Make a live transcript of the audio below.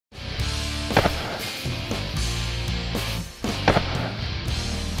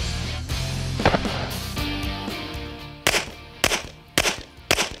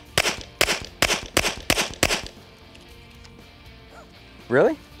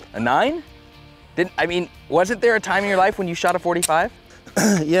Really? A 9? I mean, wasn't there a time in your life when you shot a 45?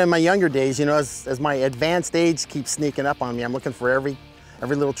 Yeah, in my younger days, you know, as my advanced age keeps sneaking up on me, I'm looking for every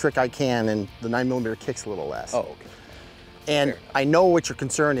little trick I can, and the 9mm kicks a little less. Oh, okay. And I know what your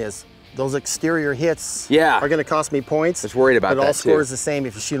concern is. Those exterior hits are going to cost me points. Just worried about that, but all scores the same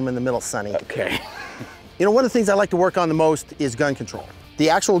if you shoot them in the middle, Sonny. Okay. You know, one of the things I like to work on the most is gun control. The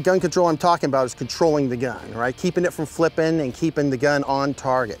actual gun control I'm talking about is controlling the gun, right? Keeping it from flipping and keeping the gun on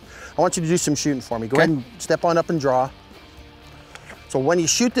target. I want you to do some shooting for me. Go ahead and step on up and draw. So when you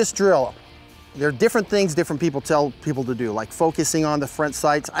shoot this drill, there are different things different people tell people to do, like focusing on the front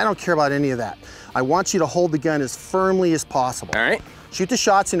sights. I don't care about any of that. I want you to hold the gun as firmly as possible. All right. Shoot the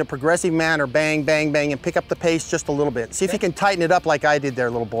shots in a progressive manner, bang, bang, bang, and pick up the pace just a little bit. See if you can tighten it up like I did there,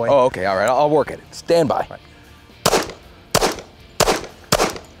 little boy. Oh, okay, all right, I'll work at it. Stand by. Right.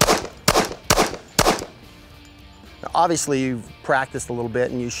 Now, obviously, you've practiced a little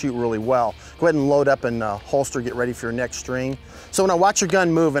bit and you shoot really well. Go ahead and load up and holster, get ready for your next string. So when I watch your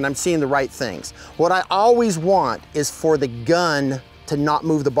gun move and I'm seeing the right things, what I always want is for the gun to not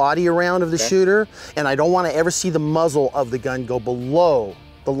move the body around of the shooter, and I don't want to ever see the muzzle of the gun go below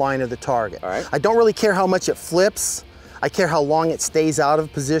the line of the target. All right. I don't really care how much it flips. I care how long it stays out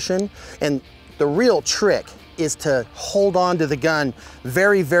of position. And the real trick is to hold on to the gun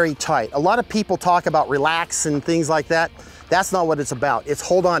very, very tight. A lot of people talk about relax and things like that. That's not what it's about. It's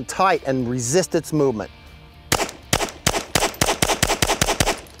hold on tight and resist its movement.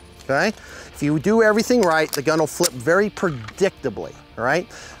 Okay? If you do everything right, the gun will flip very predictably, all right?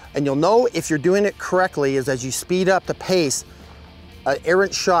 And you'll know if you're doing it correctly is as you speed up the pace, an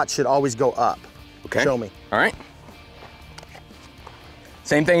errant shot should always go up. Okay. Show me. All right.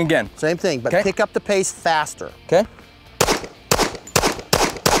 Same thing again. Same thing, but pick up the pace faster. Okay.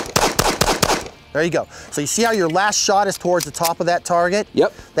 There you go. So you see how your last shot is towards the top of that target?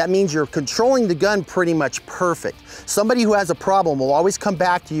 Yep. That means you're controlling the gun pretty much perfect. Somebody who has a problem will always come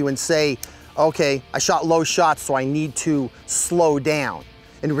back to you and say, okay, I shot low shots, so I need to slow down.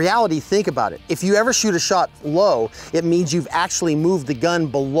 In reality, think about it. If you ever shoot a shot low, it means you've actually moved the gun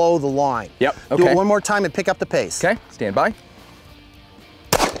below the line. Yep, okay. Do it one more time and pick up the pace. Okay, stand by.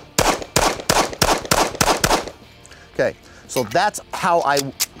 Okay, so that's how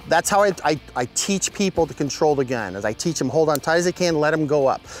I teach people to control the gun. As I teach them, hold on tight as they can, let them go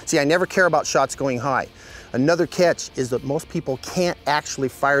up. See, I never care about shots going high. Another catch is that most people can't actually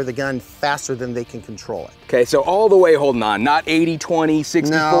fire the gun faster than they can control it. Okay, so all the way holding on, not 80, 20,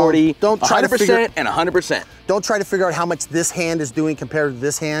 60, 40, don't try 100% and 100%. Don't try to figure out how much this hand is doing compared to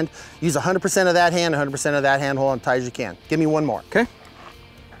this hand. Use 100% of that hand, 100% of that hand, hold on tight as you can. Give me one more. Okay.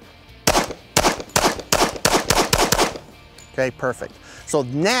 Okay, perfect. So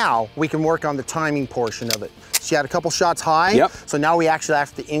now we can work on the timing portion of it. So you had a couple shots high. Yep. So now we actually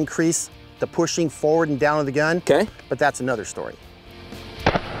have to increase the pushing forward and down of the gun. Okay. But that's another story.